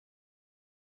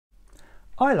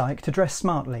I like to dress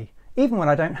smartly, even when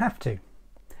I don't have to.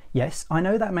 Yes, I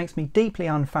know that makes me deeply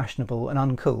unfashionable and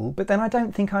uncool, but then I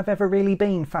don't think I've ever really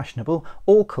been fashionable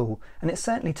or cool, and it's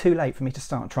certainly too late for me to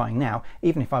start trying now,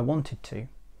 even if I wanted to.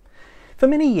 For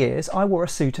many years I wore a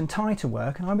suit and tie to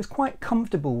work, and I was quite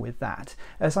comfortable with that,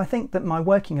 as I think that my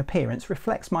working appearance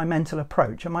reflects my mental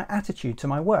approach and my attitude to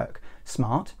my work: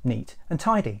 smart, neat and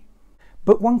tidy.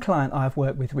 But one client I've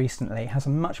worked with recently has a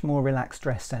much more relaxed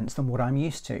dress sense than what I'm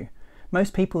used to.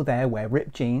 Most people there wear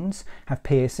ripped jeans, have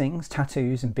piercings,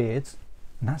 tattoos and beards,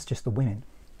 and that's just the women.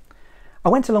 I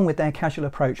went along with their casual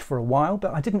approach for a while,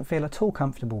 but I didn't feel at all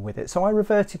comfortable with it, so I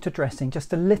reverted to dressing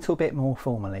just a little bit more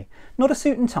formally. Not a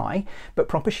suit and tie, but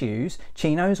proper shoes,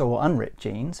 chinos or unripped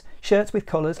jeans, shirts with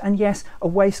collars, and yes, a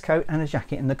waistcoat and a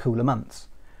jacket in the cooler months.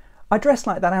 I dress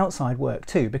like that outside work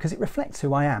too, because it reflects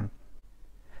who I am.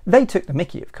 They took the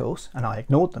mickey, of course, and I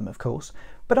ignored them, of course,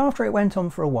 but after it went on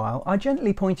for a while, I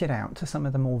gently pointed out to some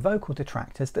of the more vocal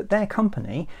detractors that their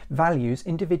company values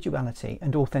individuality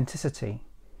and authenticity.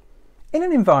 In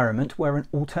an environment where an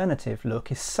alternative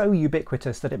look is so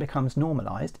ubiquitous that it becomes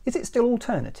normalised, is it still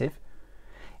alternative?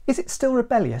 Is it still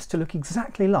rebellious to look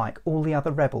exactly like all the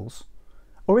other rebels?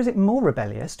 Or is it more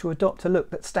rebellious to adopt a look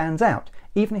that stands out,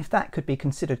 even if that could be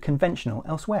considered conventional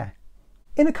elsewhere?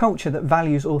 In a culture that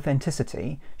values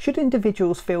authenticity, should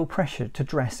individuals feel pressured to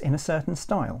dress in a certain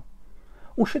style?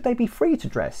 Or should they be free to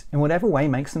dress in whatever way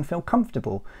makes them feel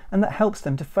comfortable and that helps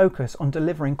them to focus on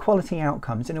delivering quality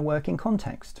outcomes in a working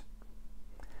context?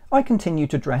 I continue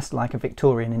to dress like a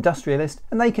Victorian industrialist,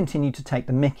 and they continue to take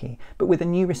the mickey, but with a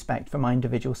new respect for my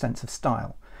individual sense of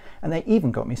style. And they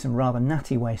even got me some rather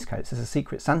natty waistcoats as a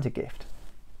Secret Santa gift.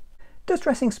 Does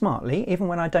dressing smartly, even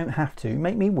when I don't have to,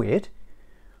 make me weird?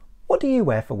 What do you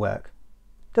wear for work?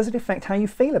 Does it affect how you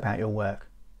feel about your work?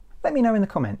 Let me know in the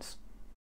comments.